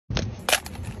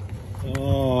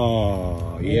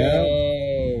Oh,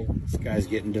 yeah. This guy's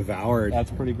getting devoured.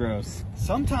 That's pretty gross.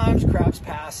 Sometimes crabs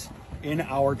pass in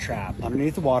our trap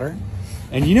underneath the water.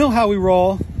 And you know how we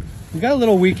roll. We got a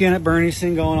little weekend at Burnies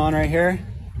thing going on right here.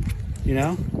 You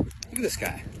know, look at this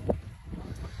guy.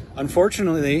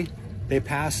 Unfortunately, they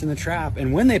pass in the trap.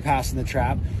 And when they pass in the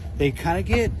trap, they kind of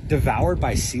get devoured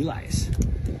by sea lice.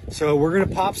 So we're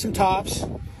gonna pop some tops,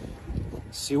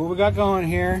 see what we got going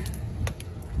here.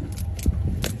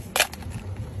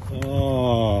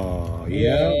 Oh,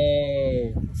 yeah.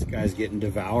 This guy's getting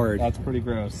devoured. That's pretty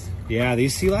gross. Yeah,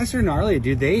 these sea lice are gnarly,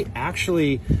 dude. They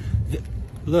actually,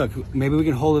 look, maybe we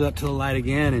can hold it up to the light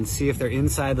again and see if they're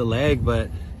inside the leg, but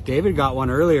David got one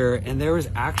earlier and there was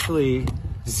actually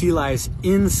sea lice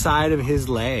inside of his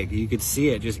leg. You could see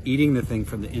it just eating the thing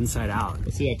from the inside out.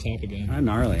 Let's see that top again. Kind of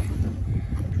gnarly.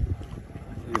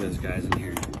 Look at those guys in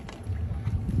here.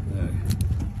 Look.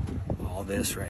 All this right